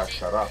that's why I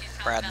shut up.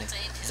 Bradley.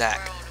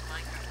 Zach.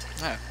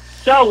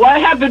 So,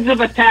 what happens if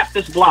I tap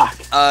this block?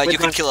 You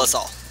can kill us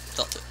all.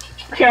 Don't do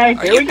it. Okay,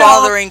 Are here you we go.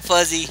 bothering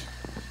Fuzzy?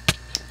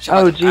 Shut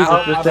Oh up. Jesus,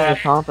 Ow. this thing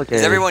is complicated.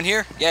 Is everyone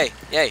here? Yay,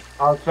 yay.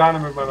 I was trying to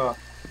move my nose.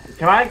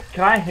 Can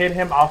I hit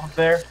him off of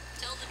there?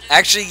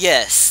 Actually,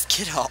 yes.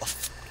 Get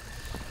off.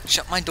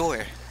 Shut my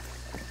door.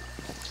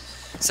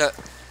 So,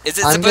 is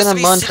it I'm supposed to gonna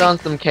be munch sitting? on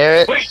some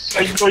carrots.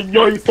 Did I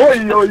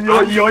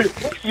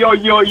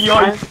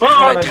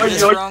do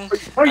this wrong?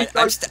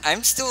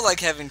 I'm still like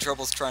having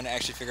troubles trying to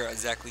actually figure out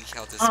exactly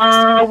how this.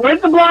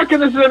 Where'd the block in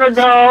the center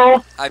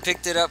go? I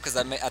picked it up because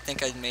I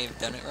think I may have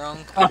done it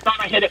wrong. I thought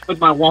I hit it with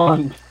my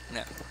wand.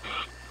 No.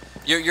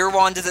 Your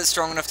wand isn't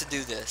strong enough to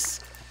do this.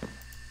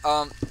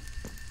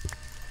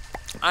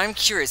 I'm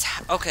curious.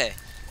 Okay.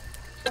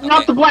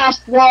 Not the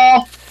blast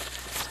wall.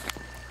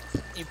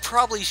 You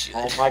probably should.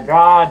 Oh my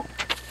god.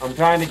 I'm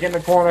trying to get in the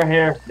corner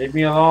here. Leave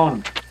me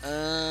alone.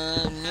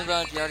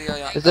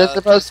 Is this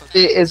supposed to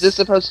be? Is this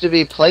supposed to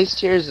be placed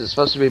here? Is it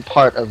supposed to be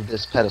part of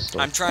this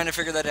pedestal? I'm trying to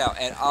figure that out,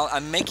 and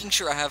I'm making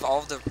sure I have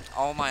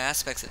all my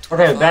aspects at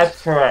 25. Okay,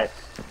 that's correct.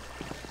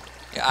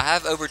 Yeah, I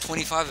have over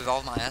 25 of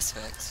all my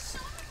aspects.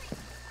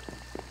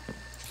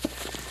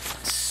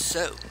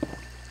 So.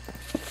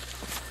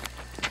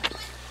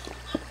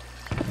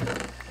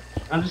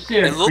 I'm just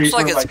seeing. It looks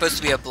like it's supposed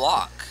to be a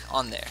block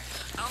on there.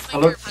 I don't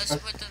think you're supposed to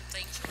put them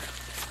things around.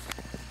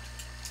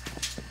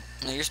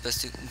 No, you're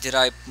supposed to. Did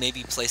I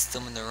maybe place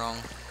them in the wrong?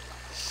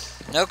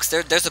 No, because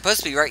they're supposed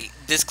to be right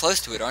this close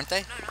to it, aren't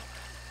they?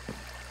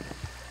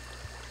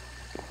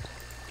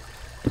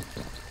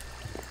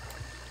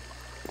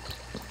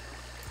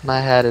 My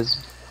hat is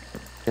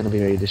gonna be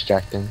very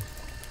distracting.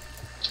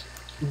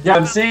 Yeah,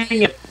 I'm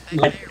seeing it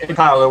like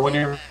Tyler when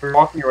you're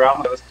walking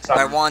around.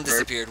 My wand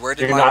disappeared. Where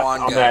did You're my not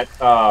wand on go?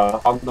 that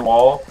on the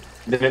wall.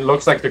 Then it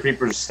looks like the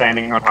creeper's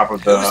standing on top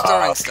of the. Who's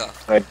throwing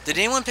stuff? like- Did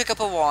anyone pick up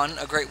a wand,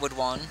 a great wood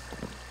wand?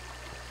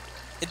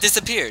 It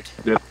disappeared.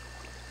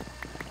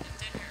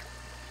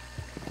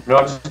 No,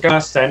 I'm just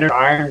gonna standard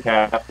iron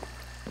cap.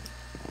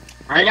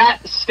 I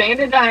got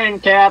standard iron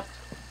cap.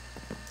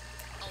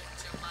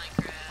 Ultra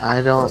Minecraft.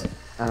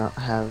 I don't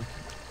have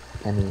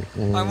any.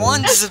 My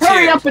wand Let's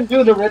hurry disappeared. up and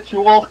do the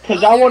ritual,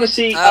 because I want to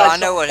see. Oh, I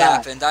know what die.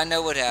 happened. I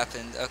know what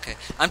happened. Okay.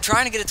 I'm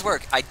trying to get it to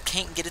work. I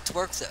can't get it to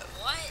work, though.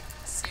 What?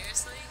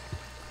 Seriously?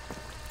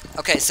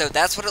 Okay, so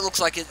that's what it looks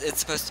like it's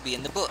supposed to be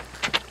in the book.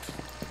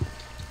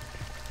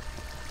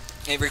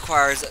 It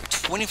requires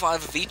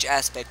 25 of each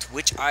aspect,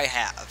 which I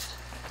have.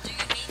 Do you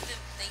need the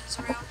things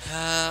around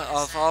it?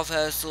 Of all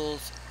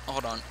vessels.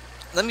 Hold on.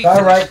 Let me Try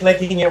finish. right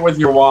clicking it with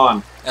your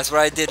wand. That's what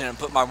I did, and I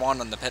put my wand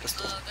on the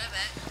pedestal. Go back.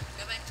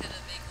 Go back to the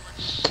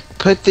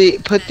big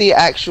one. Put the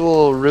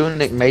actual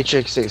runic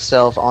matrix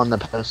itself on the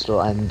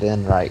pedestal and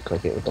then right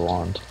click it with the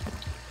wand.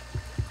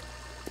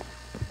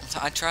 So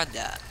I tried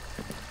that.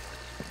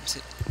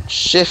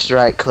 Shift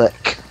right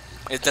click.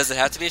 Does it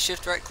have to be a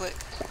shift right click?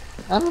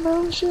 I don't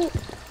know shit.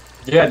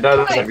 Yeah, it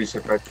does have to be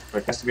shift right.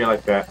 It has to be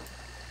like that.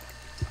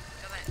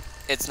 Go back.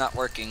 It's not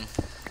working.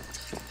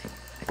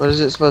 What is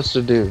it supposed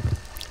to do?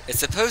 It's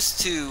supposed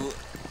to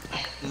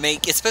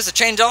make. It's supposed to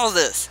change all of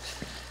this.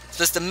 It's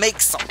supposed to make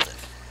something.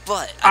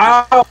 But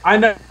Oh, I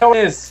know it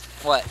is.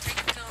 what?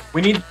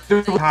 We need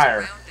to do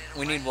higher.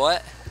 We need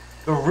what?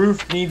 The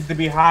roof needs to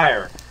be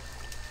higher.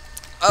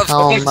 Of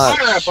How course. It's much?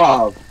 fire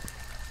above.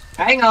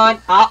 Hang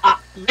on.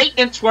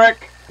 Maintenance work.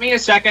 Give me a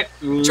second.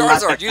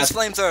 Charizard, use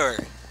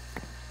flamethrower.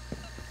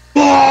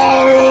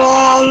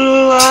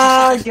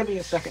 Give me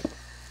a second.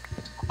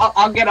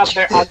 I'll get up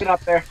there. I'll get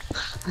up there.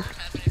 What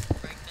happened if you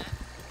break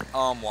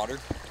that? Water.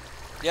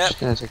 Yep. Just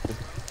gonna take the-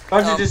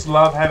 Don't you just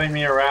love having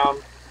me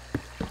around?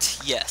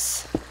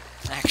 Yes.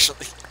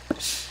 Actually.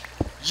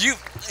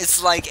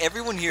 It's like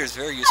everyone here is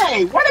very useful.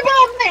 Hey, what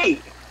about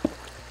me?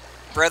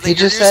 Bradley, He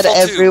you're just said useful too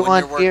when everyone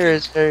you're here working.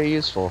 is very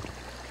useful.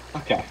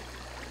 Okay.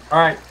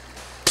 Alright.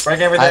 Break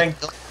I everything.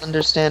 don't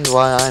understand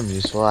why I'm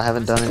useful. I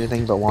haven't done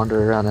anything but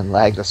wander around and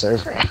lag the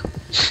server out.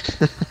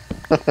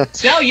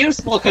 So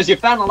useful because you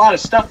found a lot of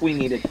stuff we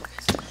needed.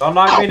 Don't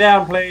knock me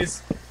down,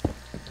 please.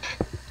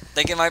 I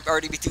think it might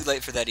already be too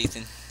late for that,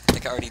 Ethan. I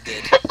think I already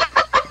did.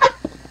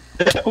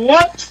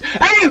 What?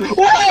 Hey!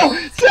 Whoa!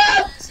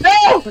 Stop!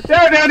 No!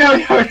 No! No! No!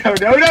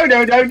 No! No!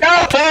 No! No!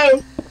 No!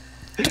 No!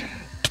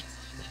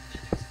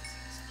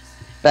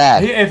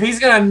 Bad. If he's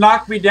gonna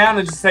knock me down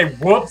and just say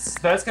whoops,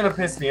 that's gonna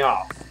piss me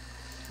off.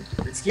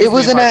 Excuse It me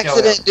was if an I kill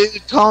him. accident,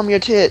 dude. Calm your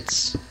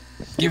tits.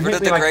 You Get rid hit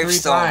of me the like 3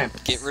 gravestone. times.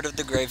 Get rid of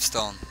the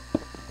gravestone.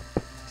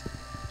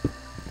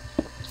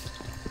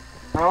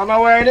 I don't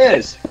know where it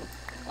is.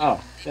 Oh,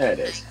 there it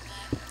is.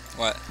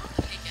 What?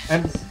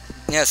 And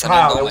Yes, I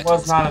Kyle, know it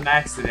was not an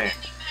accident.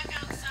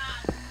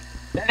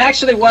 It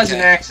actually was an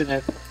Okay.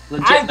 accident. I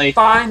Legitly.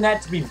 find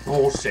that to be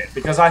bullshit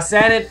because I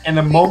said it, and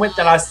the moment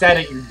that I said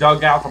it, you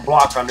dug out the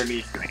block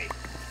underneath me.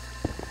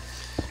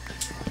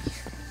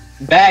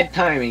 Bad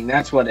timing,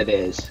 that's what it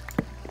is.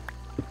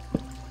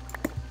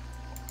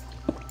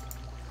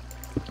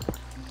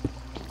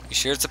 You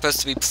sure it's supposed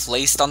to be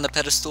placed on the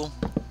pedestal?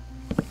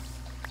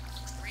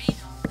 Read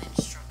all the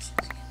instructions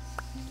again.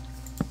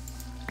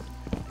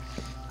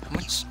 How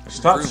much?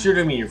 Stop room?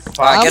 shooting me, you Well, fuck.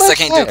 I How guess I much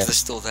can't do it fire? because there's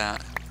still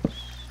that.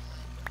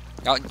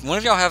 One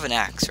of y'all have an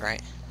axe,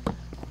 right?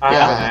 I Yeah.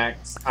 have an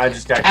axe. I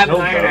just got I have an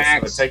killed iron though,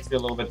 axe. so it takes me a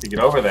little bit to get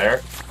over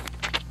there.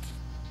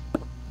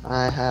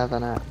 I have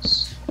an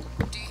axe.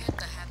 Do you have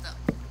to have the...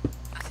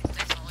 I think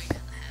that's all you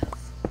have to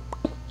have.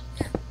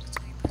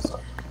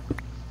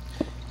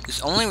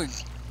 only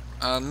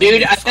maybe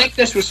Dude, I think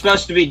this was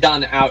supposed to be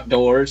done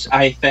outdoors.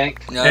 I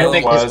think. No, I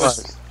think It this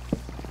was.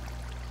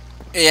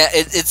 Yeah,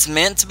 it's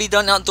meant to be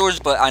done outdoors,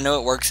 but I know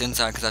it works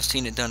inside because I've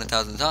seen it done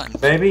 1,000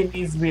 times. Maybe it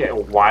needs to be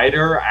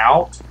wider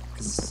out.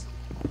 'Cause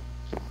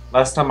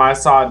last time I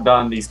saw it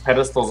done, these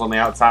pedestals on the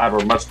outside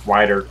were much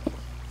wider.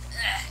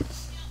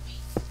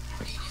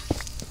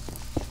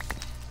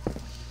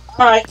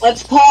 All right,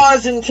 let's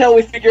pause until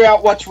we figure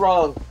out what's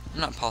wrong.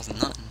 I'm not pausing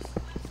nothing.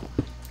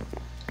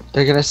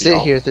 They're gonna sit No.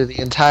 here through the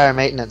entire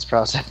maintenance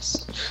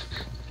process.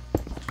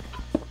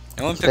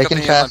 No one They pick up can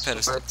any of my fast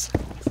pedestals.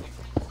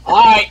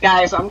 Alright,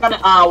 guys, I'm gonna,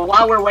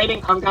 while we're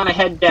waiting, I'm gonna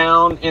head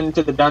down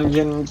into the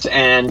dungeons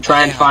and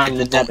try and Hey, find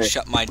the don't nether.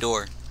 shut my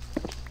door.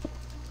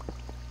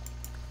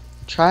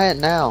 Try it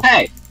now.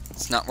 Hey!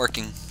 It's not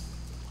working.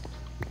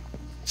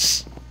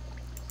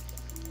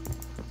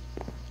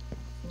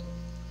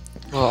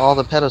 Well, all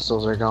the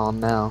pedestals are gone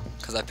now.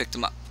 Because I picked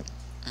them up.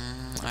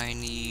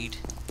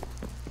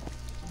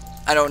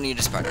 I don't need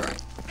a spider eye.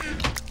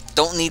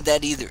 Don't need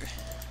that either.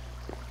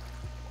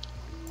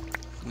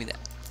 Give me that.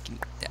 Give me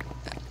that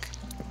back.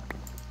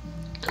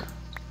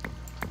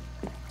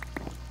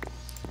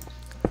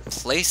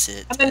 Place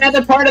it. I'm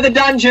another part of the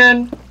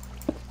dungeon!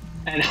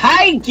 And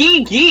hi,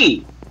 Gee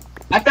Gee!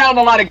 I found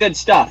a lot of good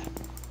stuff.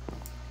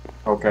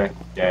 Okay,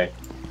 yay.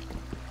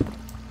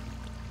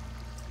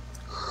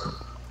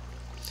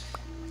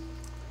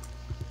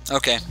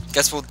 Okay,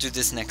 guess we'll do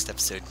this next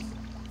episode.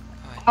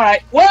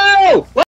 Alright, whoa!